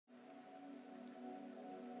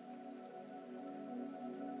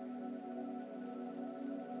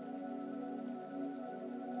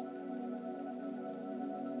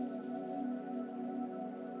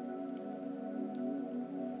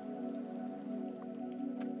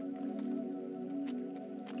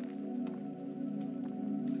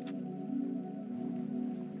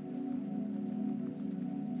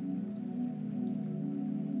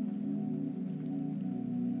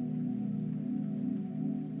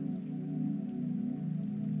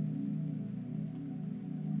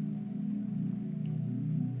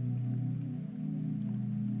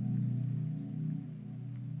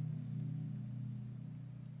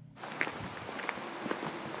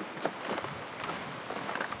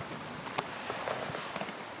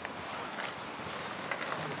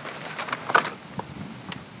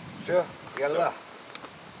Все, yalla.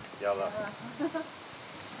 Yalla.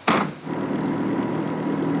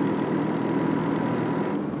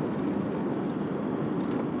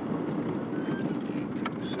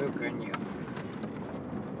 Все, конец.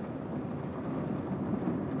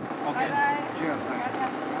 Okay. Bye. Все,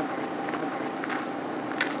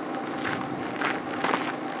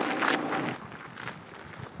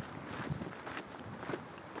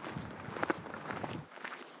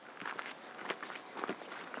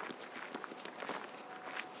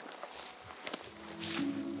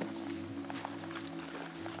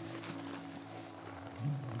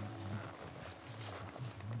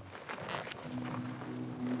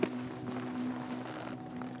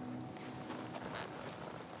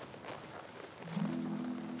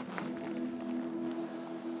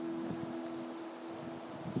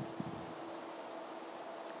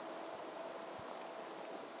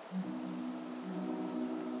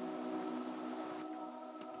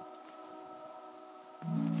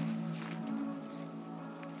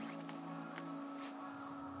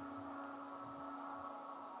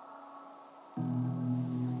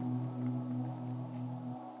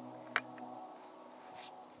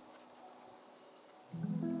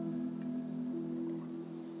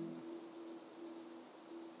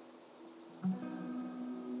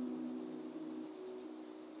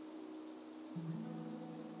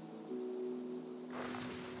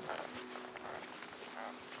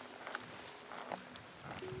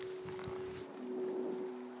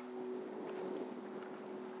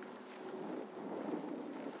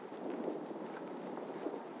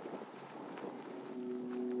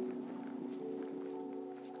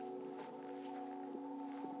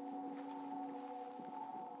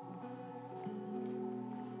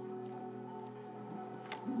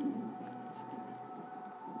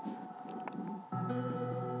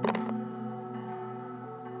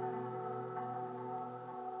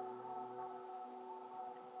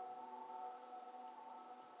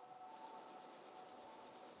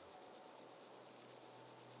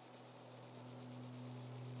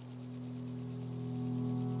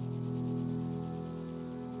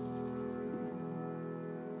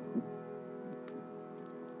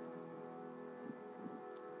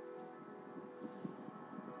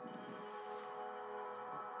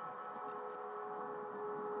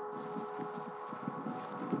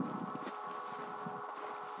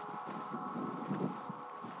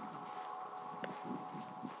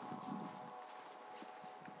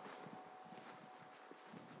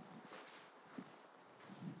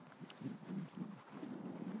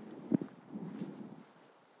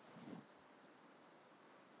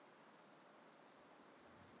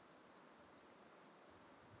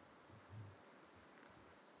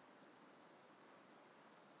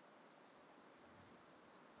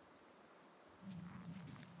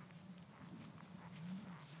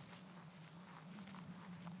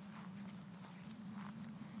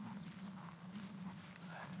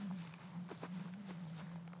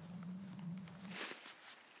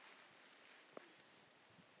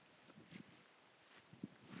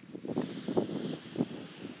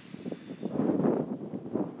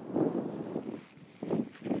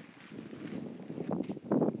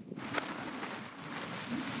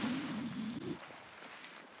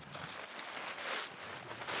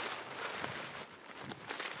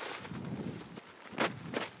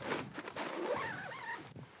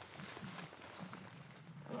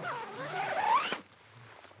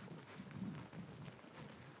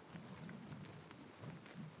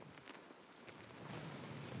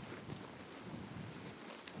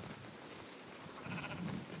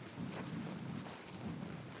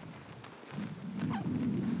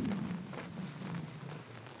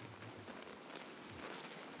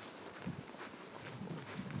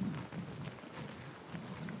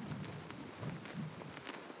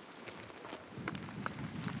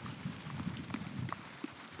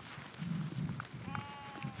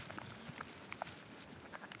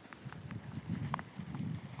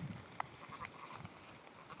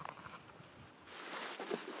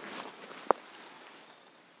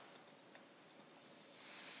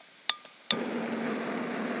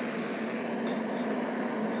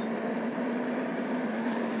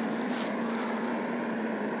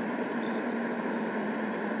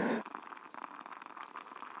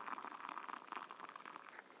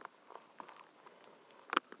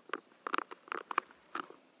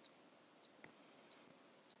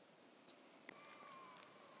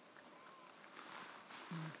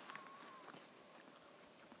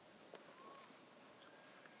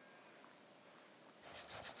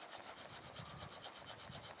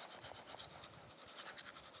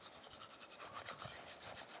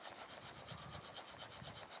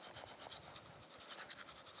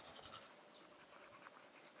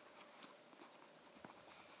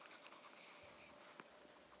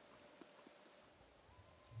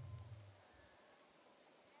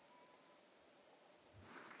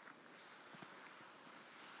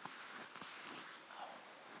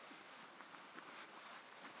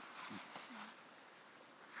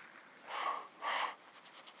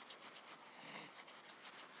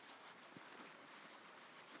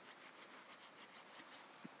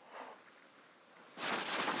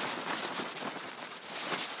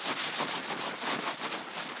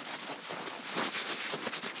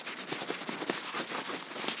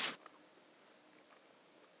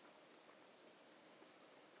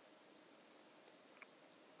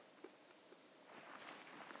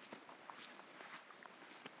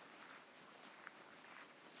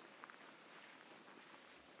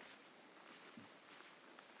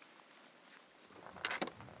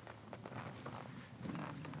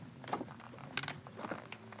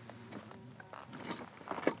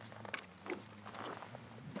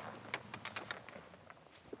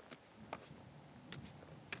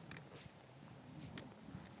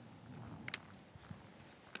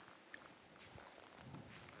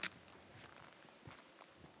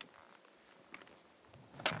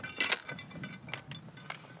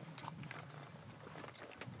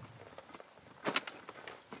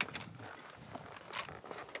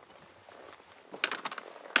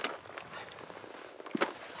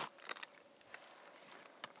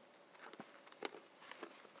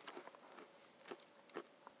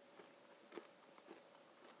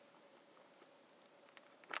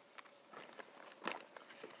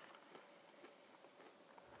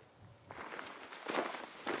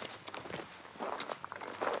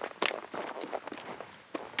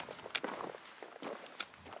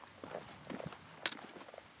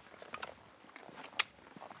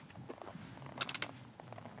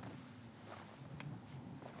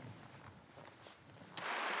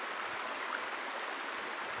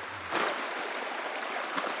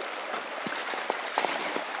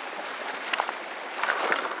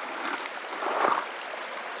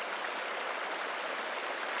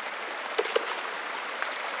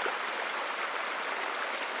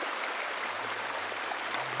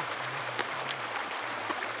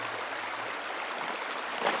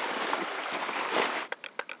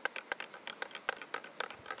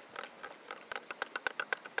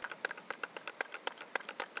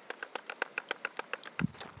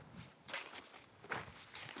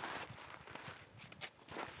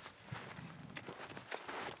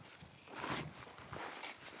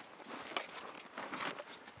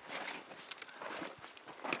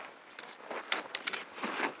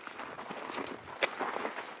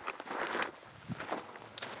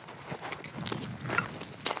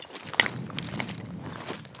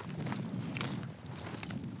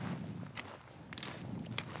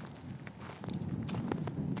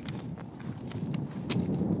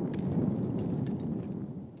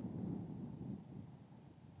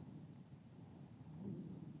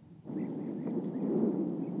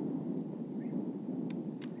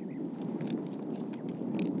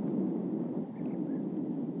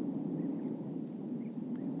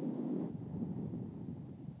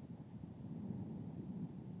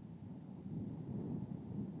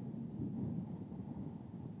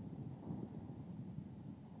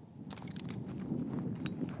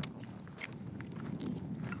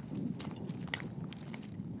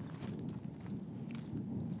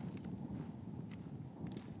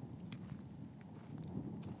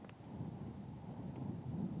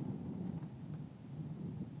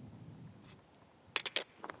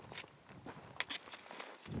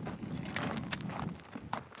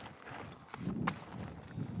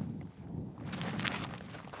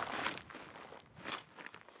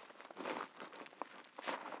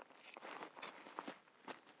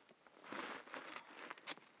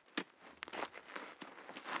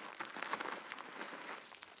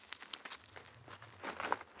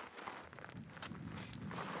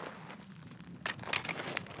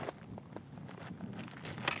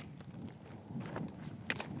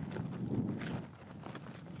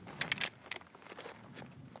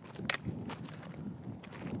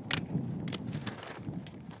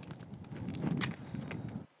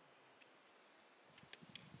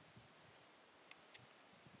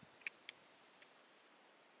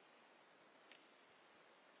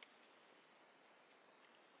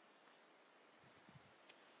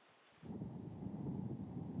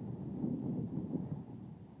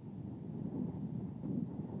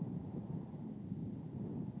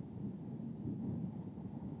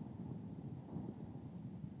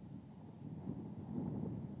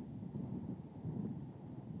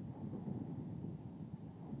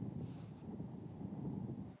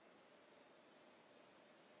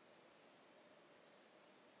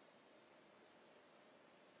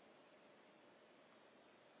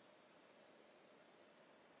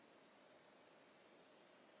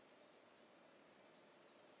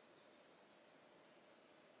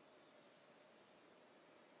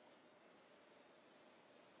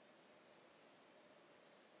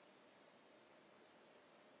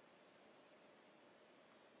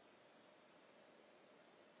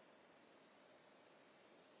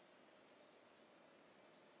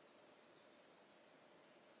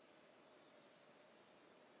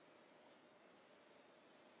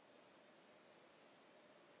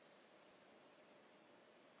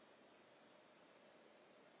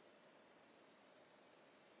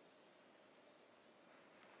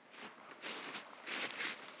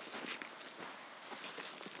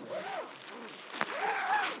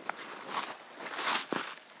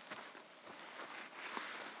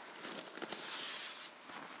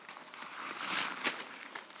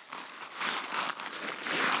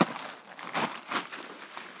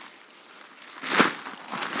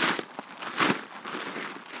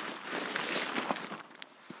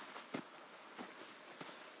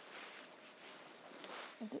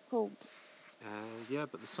 Hogg. Yeah,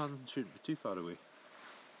 but the sun shouldn't be too far away.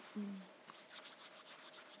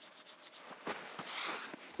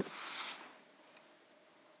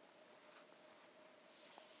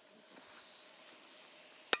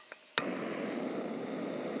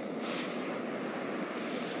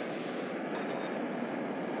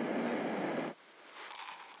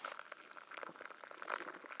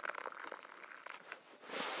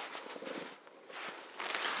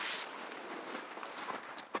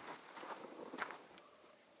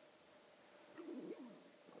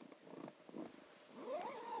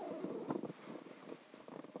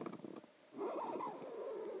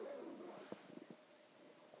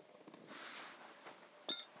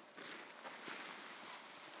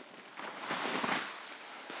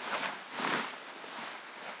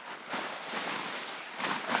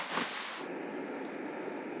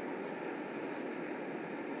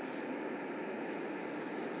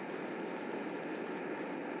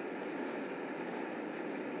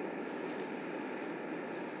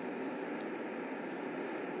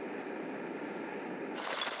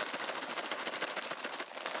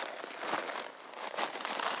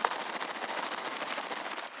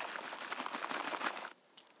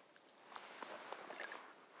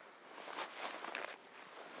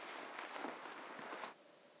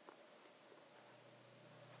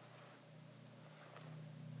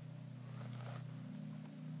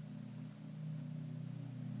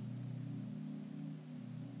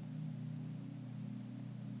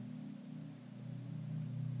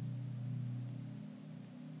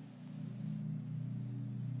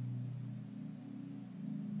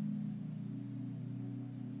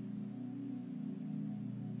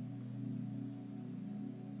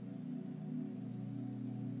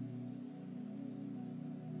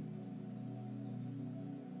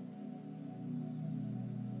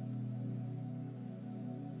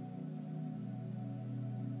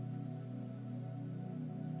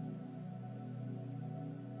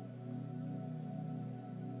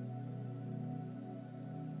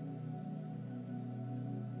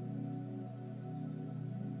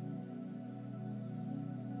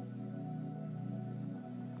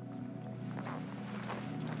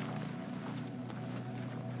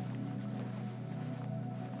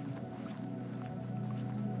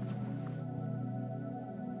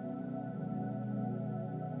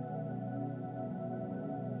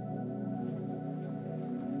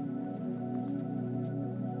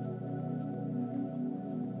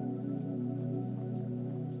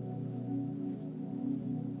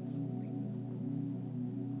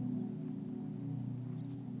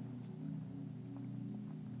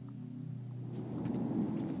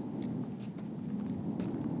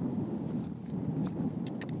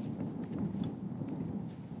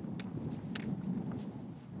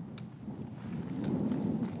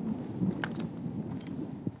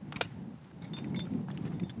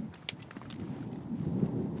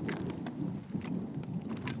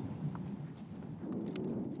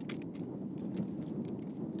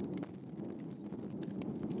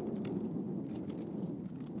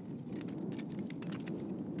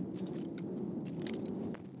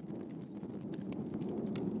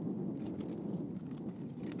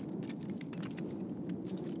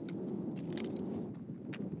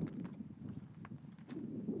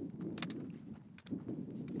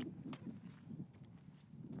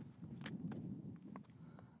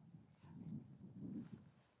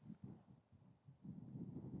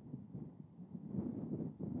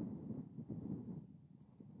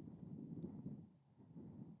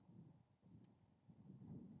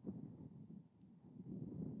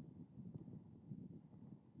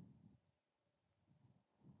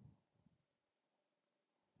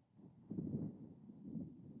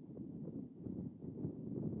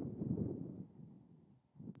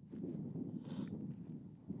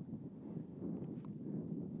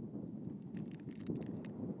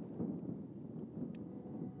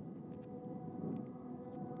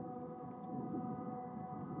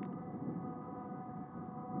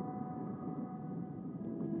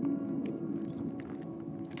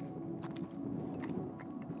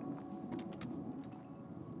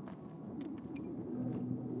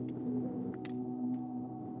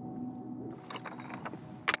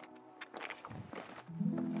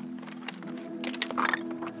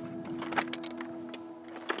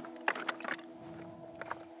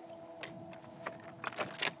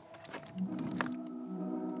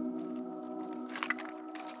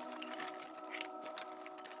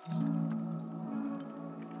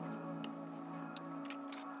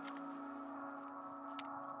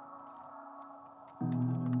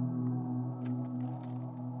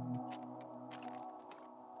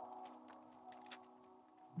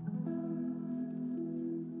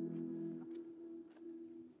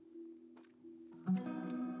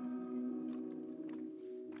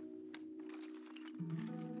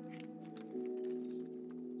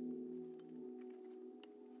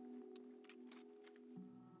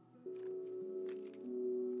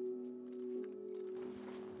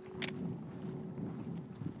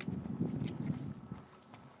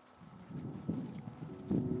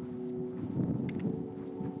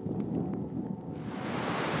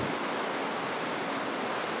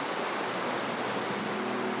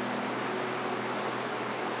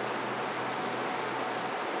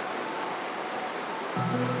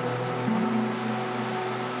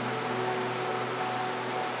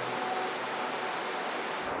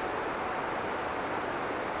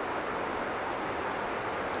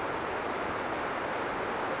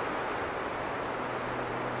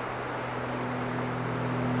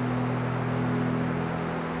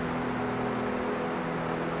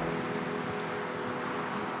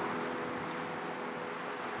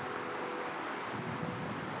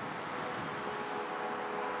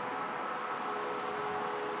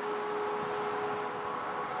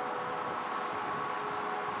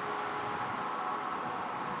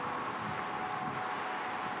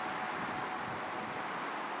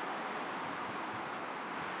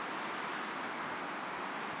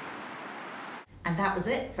 And that was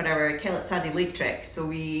it for our Kelitsadi Lake trek. So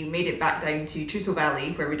we made it back down to Truso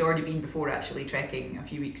Valley, where we'd already been before actually trekking a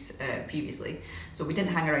few weeks previously. So we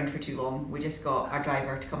didn't hang around for too long. We just got our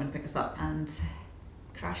driver to come and pick us up and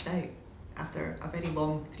crashed out after a very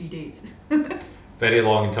long 3 days. Very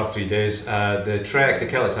long and tough 3 days. The trek, the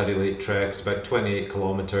Kelitsadi Lake trek, is about 28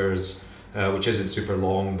 kilometers, which isn't super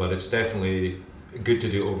long, but it's definitely good to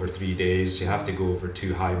do over 3 days. You have to go over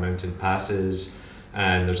 2 high mountain passes,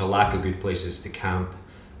 and there's a lack of good places to camp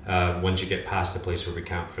once you get past the place where we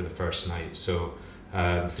camped for the first night. So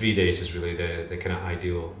 3 days is really the kind of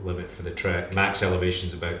ideal limit for the trek. Max elevation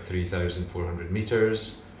is about 3,400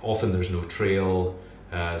 meters. Often there's no trail,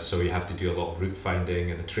 so you have to do a lot of route finding,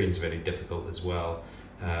 and the terrain's very difficult as well.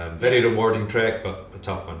 Very rewarding trek, but a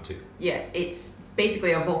tough one too. Yeah, it's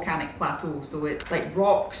basically a volcanic plateau, so it's like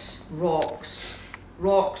rocks, rocks,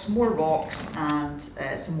 rocks, more rocks, and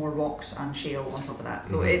some more rocks and shale on top of that.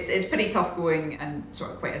 So it's pretty tough going and sort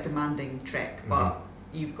of quite a demanding trek, but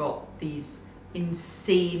you've got these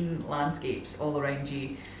insane landscapes all around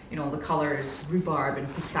you. You know, the colours, rhubarb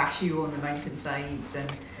and pistachio on the mountain sides,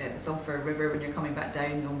 and the Sulphur River when you're coming back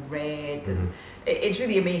down, all red. And it's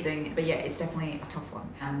really amazing, but yeah, it's definitely a tough one.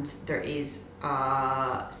 And there is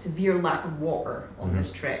a severe lack of water on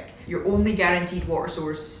this trek. Your only guaranteed water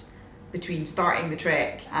source between starting the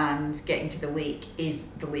trek and getting to the lake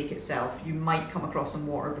is the lake itself. You might come across some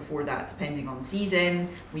water before that, depending on the season.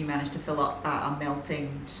 We managed to fill up at a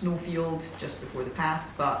melting snowfield just before the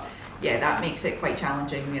pass, but yeah, that makes it quite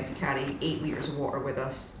challenging. We had to carry 8 litres of water with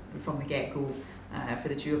us from the get-go for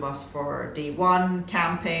the two of us for day one,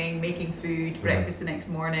 camping, making food, breakfast the next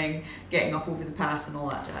morning, getting up over the pass and all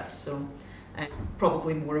that jazz. So it's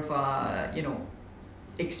probably more of a, you know,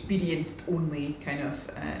 experienced only kind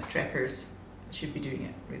of trekkers should be doing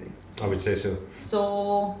it, really. I would say so.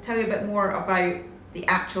 So tell you a bit more about the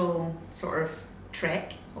actual sort of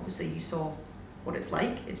trek. Obviously you saw what it's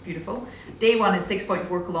like, it's beautiful. Day one is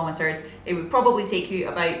 6.4 kilometers. It would probably take you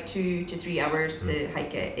about 2 to 3 hours to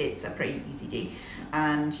hike it. It's a pretty easy day.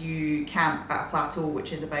 And you camp at a plateau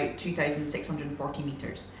which is about 2,640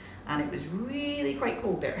 meters. And it was really quite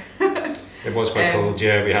cold there. It was quite cold,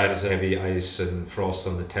 yeah. We had heavy ice and frost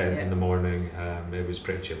on the tent in the morning. It was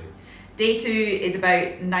pretty chilly. Day two is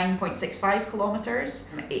about 9.65 kilometers.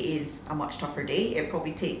 It is a much tougher day. It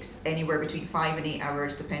probably takes anywhere between 5 and 8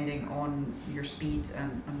 hours depending on your speed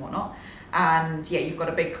and whatnot. And yeah, you've got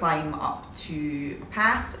a big climb up to a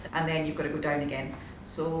pass, and then you've got to go down again.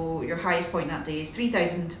 So your highest point that day is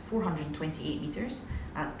 3,428 meters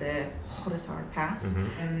at the Khorisar pass,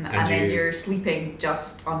 and then you're sleeping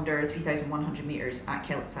just under 3,100 meters at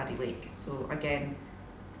Kelitsadi Lake. So again,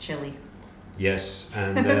 chilly. Yes,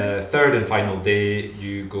 and the third and final day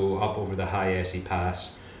you go up over the high Essie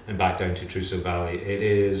Pass and back down to Truso Valley. It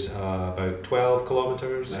is about 12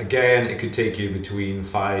 kilometers. Again, it could take you between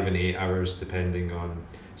 5 and 8 hours depending on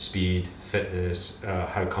speed, fitness,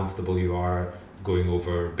 how comfortable you are going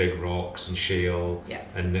over big rocks and shale,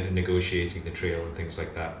 and negotiating the trail and things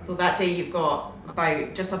like that. So that day you've got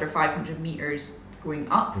about just under 500 meters going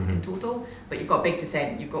up in total, but you've got a big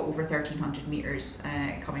descent. You've got over 1,300 meters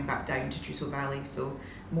coming back down to Truso Valley, so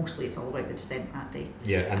mostly it's all about the descent that day.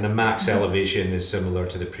 Yeah, and the max elevation is similar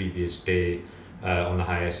to the previous day on the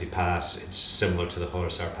high Essie Pass. It's similar to the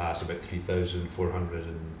Khorisar Pass, about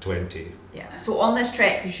 3,420. Yeah, so on this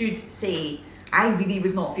trek, you should say I really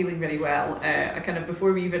was not feeling very well. I kind of,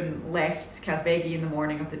 before we even left Kazbegi in the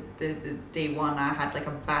morning of the day one, I had like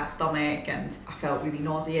a bad stomach and I felt really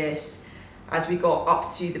nauseous. As we got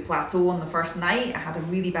up to the plateau on the first night, I had a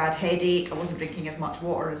really bad headache. I wasn't drinking as much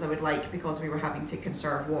water as I would like because we were having to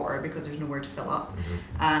conserve water because there's nowhere to fill up.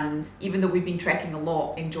 And even though we've been trekking a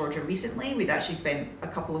lot in Georgia recently, we'd actually spent a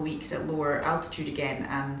couple of weeks at lower altitude again,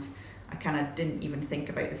 and I kind of didn't even think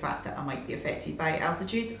about the fact that I might be affected by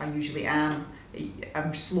altitude. I usually am.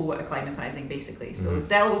 I'm slow at acclimatizing basically. So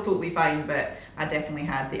Del was totally fine, but I definitely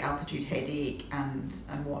had the altitude headache and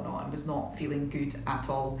whatnot and was not feeling good at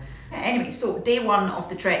all. Anyway, so day one of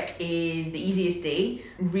the trek is the easiest day.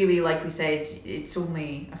 Really, like we said, it's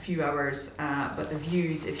only a few hours, but the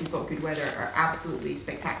views, if you've got good weather, are absolutely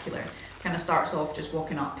spectacular. Kind of starts off just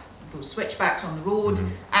walking up those switchbacks on the road.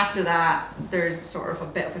 After that, there's sort of a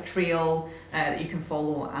bit of a trail that you can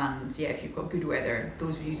follow, and yeah, if you've got good weather,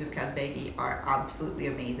 those views of Kazbegi are absolutely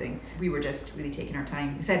amazing. We were just really taking our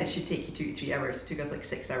time. We said it should take you 2 to 3 hours. It took us like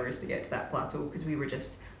 6 hours to get to that plateau because we were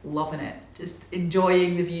just loving it, just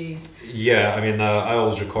enjoying the views. Yeah, I mean, I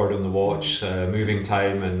always record on the watch moving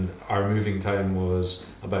time, and our moving time was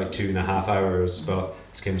about 2.5 hours, but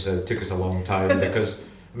as Kim said, it took us a long time because,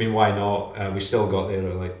 I mean, why not? We still got there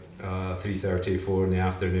at like 3:30, 4 in the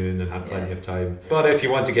afternoon and had plenty of time. But if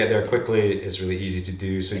you want to get there quickly, it's really easy to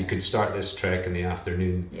do. So you could start this trek in the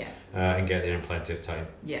afternoon and get there in plenty of time.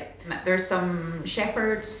 Yeah. There's some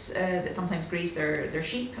shepherds that sometimes graze their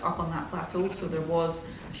sheep up on that plateau. So there was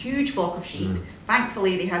a huge flock of sheep.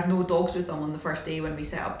 Thankfully, they had no dogs with them on the first day when we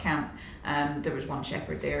set up camp. There was one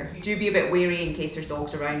shepherd there. Do be a bit wary in case there's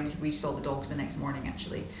dogs around. We saw the dogs the next morning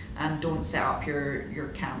actually. And don't set up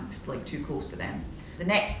your camp like too close to them. The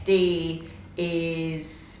next day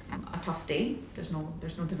is a tough day. There's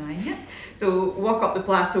no denying it. So walk up the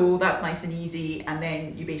plateau, that's nice and easy, and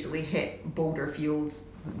then you basically hit boulder fields,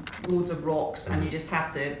 loads of rocks, and you just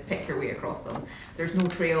have to pick your way across them. There's no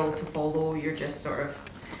trail to follow. You're just sort of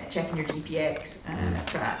checking your GPX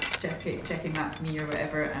tracks, checking Maps.me or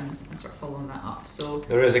whatever, and sort of following that up. So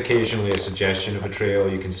there is occasionally a suggestion of a trail.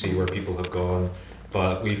 You can see where people have gone.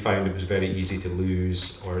 But we found it was very easy to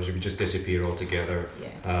lose, or you would just disappear altogether.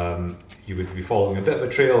 You would be following a bit of a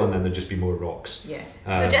trail and then there'd just be more rocks.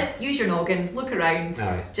 So just use your noggin, look around,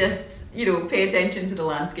 just pay attention to the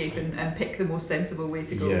landscape and pick the most sensible way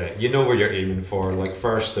to go. Yeah, you know where you're aiming for. Like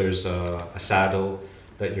first there's a saddle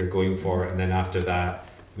that you're going for, and then after that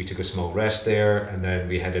we took a small rest there, and then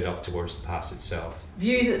we headed up towards the pass itself.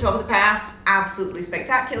 Views at the top of the pass, absolutely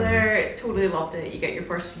spectacular. Totally loved it. You get your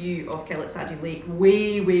first view of Kelitsadi Lake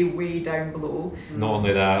way down below. Not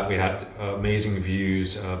only that, we had amazing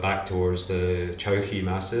views back towards the Chowchi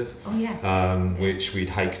Massif, which we'd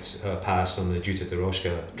hiked past on the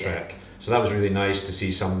Juta-Teroshka trek. So that was really nice to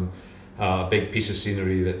see some big piece of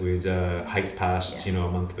scenery that we'd hiked past, a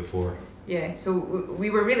month before. Yeah, so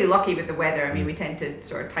we were really lucky with the weather. I mean, we tend to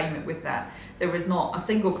sort of time it with that. There was not a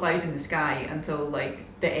single cloud in the sky until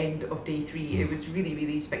like the end of day 3. It was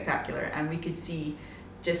really spectacular, and we could see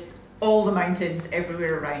just all the mountains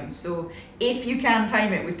everywhere around. So if you can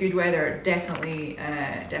time it with good weather, definitely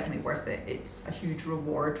worth it. It's a huge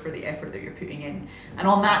reward for the effort that you're putting in. And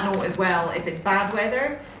on that note as well, if it's bad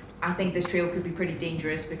weather, I think this trail could be pretty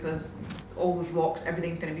dangerous because all those rocks,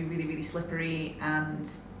 everything's going to be really slippery, and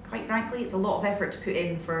quite frankly, it's a lot of effort to put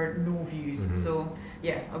in for no views. So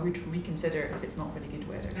yeah, I would reconsider if it's not very good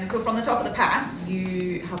weather. So from the top of the pass,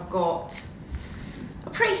 you have got a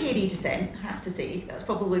pretty hairy descent, I have to say. That's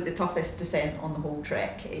probably the toughest descent on the whole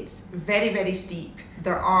trek. It's very steep.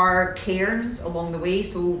 There are cairns along the way,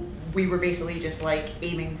 so we were basically just like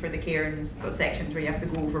aiming for the cairns. Got sections where you have to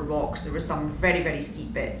go over rocks. There were some very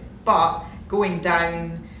steep bits, but going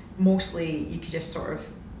down, mostly you could just sort of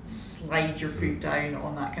slide your foot down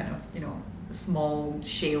on that kind of, small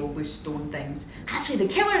shale, loose stone things. Actually,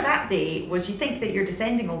 the killer that day was you think that you're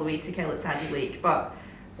descending all the way to Kelitsadi Lake, but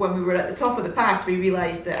when we were at the top of the pass, we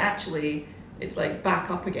realised that actually it's like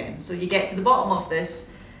back up again. So you get to the bottom of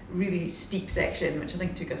this really steep section, which I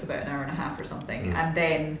think took us about an hour and a half or something, and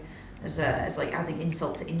then as like adding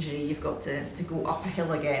insult to injury, you've got to go up a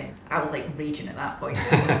hill again. I was like raging at that point,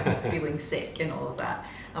 feeling sick and all of that.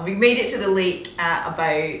 And we made it to the lake at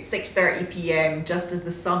about 6:30 p.m, just as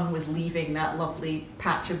the sun was leaving that lovely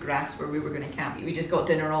patch of grass where we were going to camp. We just got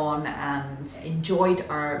dinner on and enjoyed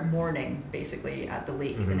our morning basically at the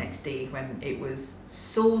lake the next day, when it was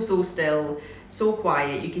so still, so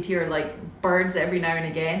quiet. You could hear like birds every now and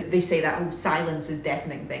again. They say that whole silence is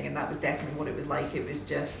deafening thing, and that was definitely what it was like. It was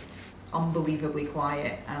just unbelievably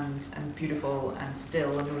quiet and beautiful and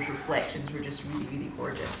still, and those reflections were just really, really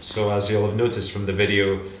gorgeous. So as you'll have noticed from the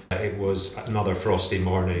video, it was another frosty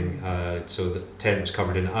morning, so the tent was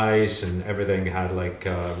covered in ice and everything had like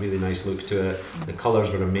a really nice look to it. The colours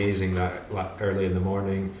were amazing that early in the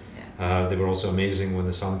morning. They were also amazing when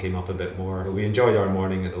the sun came up a bit more. We enjoyed our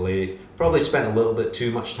morning at the lake. Probably spent a little bit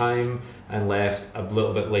too much time and left a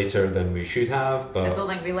little bit later than we should have. But I don't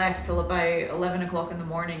think we left till about 11 o'clock in the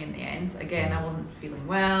morning in the end. Again, I wasn't feeling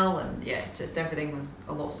well, and yeah, just everything was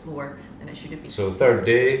a lot slower than it should have been. So third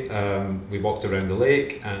day, we walked around the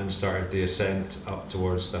lake and started the ascent up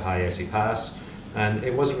towards the High Essie Pass. And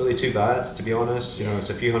it wasn't really too bad, to be honest. You know,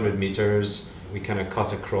 it's a few hundred meters. We kind of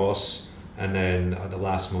cut across, and then at the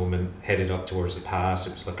last moment headed up towards the pass.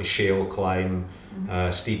 It was like a shale climb,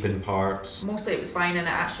 steep in parts. Mostly it was fine, and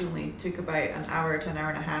it actually only took about an hour to an hour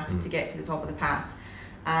and a half to get to the top of the pass.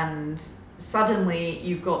 And suddenly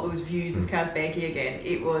you've got those views of Kazbegi again.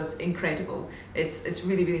 It was incredible. It's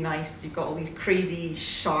really, really nice. You've got all these crazy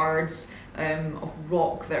shards of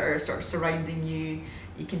rock that are sort of surrounding you.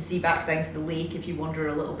 You can see back down to the lake if you wander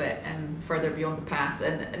a little bit further beyond the pass,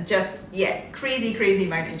 and just, yeah, crazy, crazy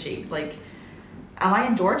mountain shapes. Like, am I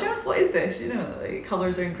in Georgia? What is this? You know, the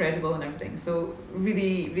colours are incredible and everything. So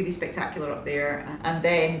really, really spectacular up there. And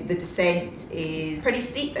then the descent is pretty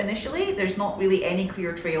steep initially. There's not really any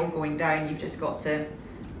clear trail going down. You've just got to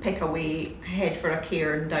pick a way, head for a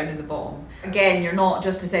cairn down in the bottom. Again, you're not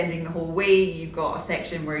just descending the whole way. You've got a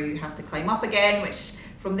section where you have to climb up again, which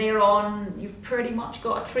from there on, you've pretty much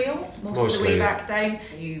got a trail most of the way back down.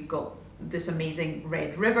 You've got this amazing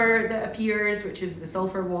red river that appears, which is the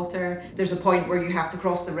sulphur water. There's a point where you have to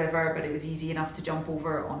cross the river, but it was easy enough to jump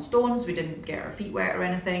over on stones. We didn't get our feet wet or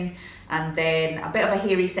anything. And then a bit of a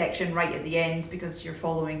hairy section right at the end because you're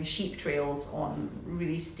following sheep trails on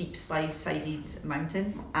really steep sided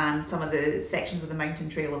mountain. And some of the sections of the mountain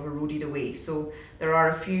trail have eroded away. So there are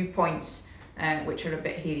a few points which are a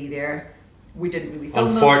bit hairy there. We didn't really film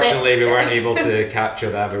Unfortunately, those bits. we weren't able to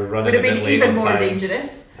capture that. We were running a bit late on time. Would have been even more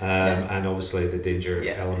dangerous. And obviously the danger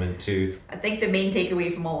element too. I think the main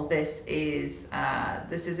takeaway from all of this is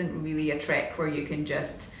this isn't really a trek where you can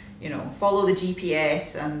just, you know, follow the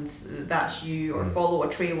GPS and that's you, or follow a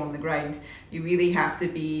trail on the ground. You really have to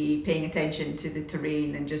be paying attention to the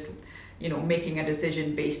terrain and just, you know, making a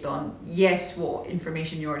decision based on, yes, what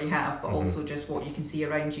information you already have, but also just what you can see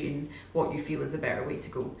around you and what you feel is a better way to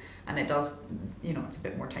go. And it does, you know, it's a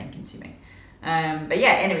bit more time consuming. But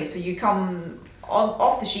yeah, anyway, so you come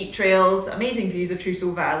off the sheep trails, amazing views of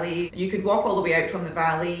Truso Valley. You could walk all the way out from the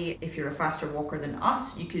valley. If you're a faster walker than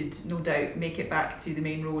us, you could no doubt make it back to the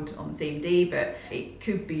main road on the same day, but it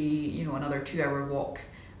could be, you know, another 2-hour walk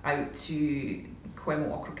out to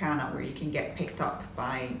Kvemo Okrokana, where you can get picked up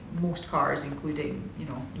by most cars, including, you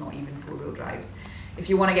know, not even 4-wheel drives. If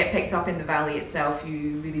you want to get picked up in the valley itself,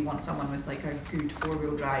 you really want someone with like a good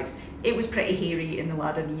 4-wheel drive. It was pretty hairy in the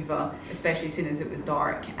Lada Niva, especially as soon as it was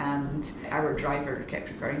dark, and our driver kept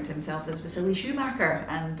referring to himself as Vasily Schumacher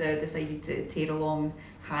and decided to tear along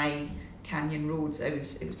high canyon roads. It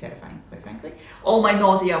was terrifying, quite frankly. All my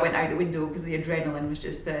nausea went out the window because the adrenaline was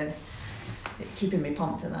just keeping me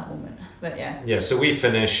pumped in that moment. But yeah. Yeah, so we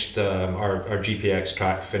finished, our GPX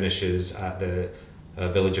track finishes at the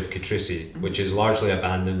village of Ketrisi, which is largely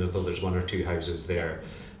abandoned, although there's 1 or 2 houses there.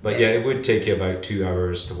 But yeah, it would take you about 2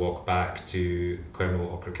 hours to walk back to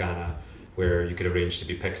Kvemo Okrokana, where you could arrange to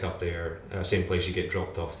be picked up there, same place you get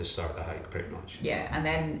dropped off to start the hike, pretty much. Yeah, and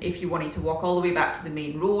then if you wanted to walk all the way back to the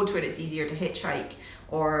main road where it's easier to hitchhike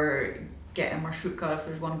or get a marshrutka if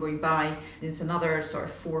there's one going by, it's another sort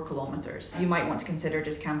of 4 kilometers. You might want to consider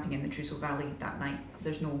just camping in the Truso Valley that night.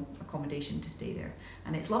 There's no accommodation to stay there,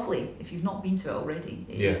 and it's lovely. If you've not been to it already,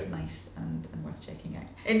 it is nice and worth checking out.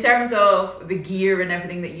 In terms of the gear and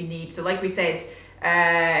everything that you need, so like we said,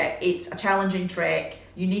 it's a challenging trek.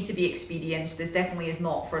 You need to be experienced. This definitely is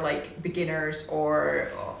not for like beginners or,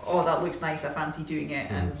 oh, that looks nice, I fancy doing it,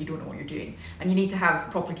 and you don't know what you're doing. And you need to have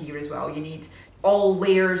proper gear as well. You need all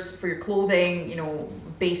layers for your clothing, you know,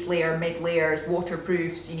 base layer, mid layers,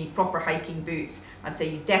 waterproofs. You need proper hiking boots. I'd say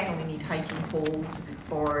you definitely need hiking poles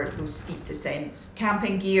for those steep descents.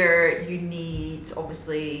 Camping gear, you need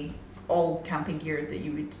obviously all camping gear that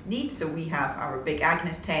you would need. So we have our big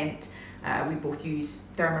Agnes tent. We both use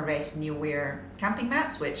Thermarest Neoware camping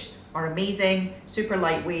mats, which are amazing, super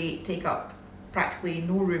lightweight, take up practically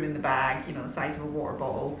no room in the bag, you know, the size of a water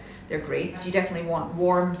bottle. They're great. So you definitely want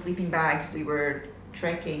warm sleeping bags. We were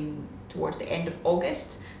trekking towards the end of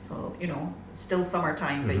August. So, you know, still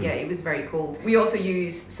summertime, but yeah, it was very cold. We also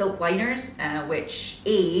use silk liners, which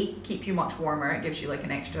A, keep you much warmer, it gives you like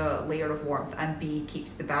an extra layer of warmth, and B,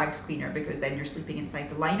 keeps the bags cleaner because then you're sleeping inside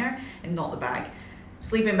the liner and not the bag.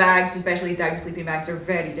 Sleeping bags, especially down sleeping bags, are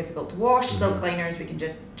very difficult to wash. Silk liners we can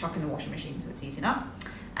just chuck in the washing machine, so it's easy enough.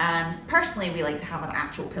 And personally, we like to have an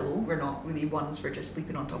actual pillow. We're not really ones for just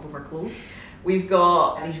sleeping on top of our clothes. We've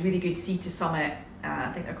got these really good Sea to Summit,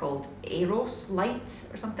 I think they're called Eros Light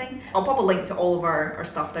or something. I'll pop a link to all of our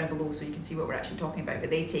stuff down below so you can see what we're actually talking about,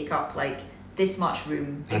 but they take up like this much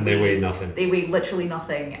room. And they weigh nothing. They weigh literally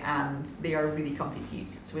nothing, and they are really comfy to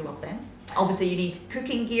use, so we love them. Obviously you need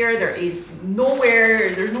cooking gear. There's no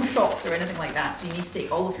shops or anything like that, so you need to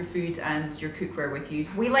take all of your food and your cookware with you.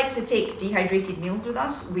 We like to take dehydrated meals with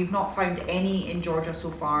us. We've not found any in Georgia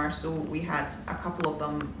so far, so we had a couple of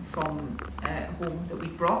them from home that we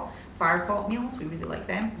brought. Fire pot meals, we really like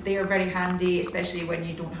them. They are very handy, especially when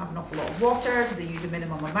you don't have an awful lot of water, because they use a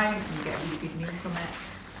minimum amount and you get a really good meal from it.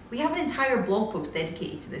 We have an entire blog post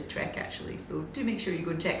dedicated to this trek actually, so do make sure you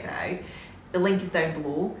go and check that out. The link is down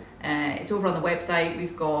below. It's over on the website.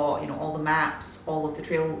 We've got, you know, all the maps, all of the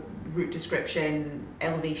trail route description,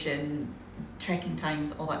 elevation, trekking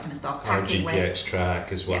times, all that kind of stuff. Packing Our GPS lists,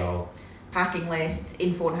 track as well. Yeah. Packing lists,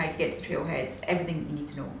 info on how to get to the trailheads, everything you need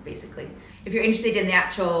to know basically. If you're interested in the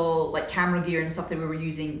actual like camera gear and stuff that we were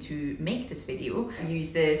using to make this video, I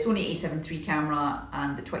use the Sony a7 III camera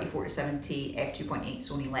and the 24-70 f2.8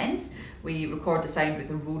 Sony lens. We record the sound with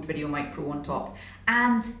a Rode Video Mic Pro on top,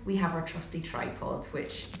 and we have our trusty tripod,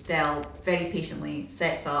 which Del very patiently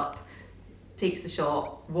sets up, takes the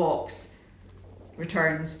shot, walks,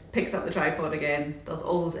 returns, picks up the tripod again, does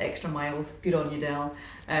all those extra miles. Good on you, Del.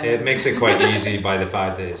 It makes it quite easy by the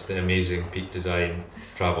fact that it's the amazing Peak Design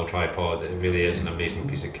travel tripod. It really is an amazing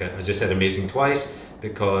piece of kit. I just said amazing twice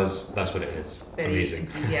because that's what it is. Very amazing.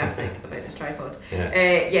 enthusiastic about this tripod. Yeah.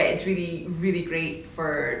 Yeah, it's really, really great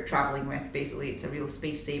for traveling with. Basically, it's a real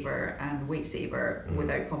space saver and weight saver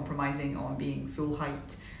without compromising on being full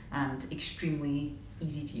height and extremely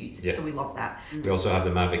easy to use. Yeah. So we love that. We also have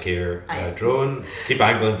the Mavic Air drone. Keep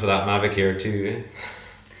angling for that Mavic Air too.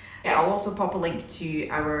 Yeah, I'll also pop a link to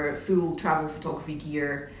our full travel photography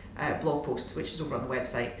gear blog post, which is over on the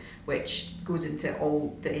website, which goes into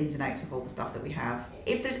all the ins and outs of all the stuff that we have.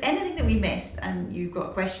 If there's anything that we missed and you've got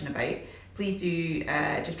a question about, please do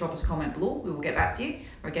just drop us a comment below. We will get back to you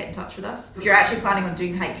or get in touch with us. If you're actually planning on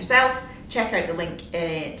doing the hike yourself, check out the link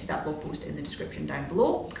to that blog post in the description down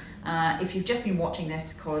below. If you've just been watching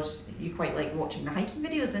this because you quite like watching the hiking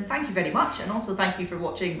videos, then thank you very much, and also thank you for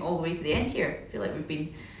watching all the way to the end here. I feel like we've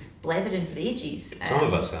been blethering for ages. Some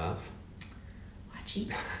of us have.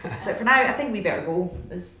 Cheap. But for now, I think we better go.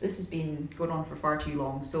 This has been going on for far too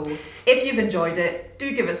long. So if you've enjoyed it,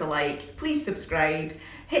 do give us a like. Please subscribe.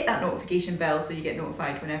 Hit that notification bell so you get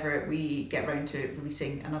notified whenever we get around to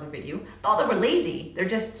releasing another video. Not that we're lazy, they're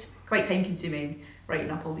just quite time consuming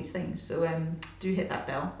writing up all these things. So do hit that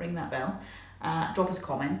bell, ring that bell. Drop us a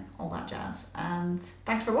comment, all that jazz. And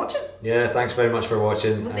thanks for watching. Yeah, thanks very much for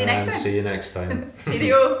watching. We'll see you next time. See you next time.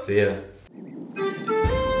 Cheerio. See ya.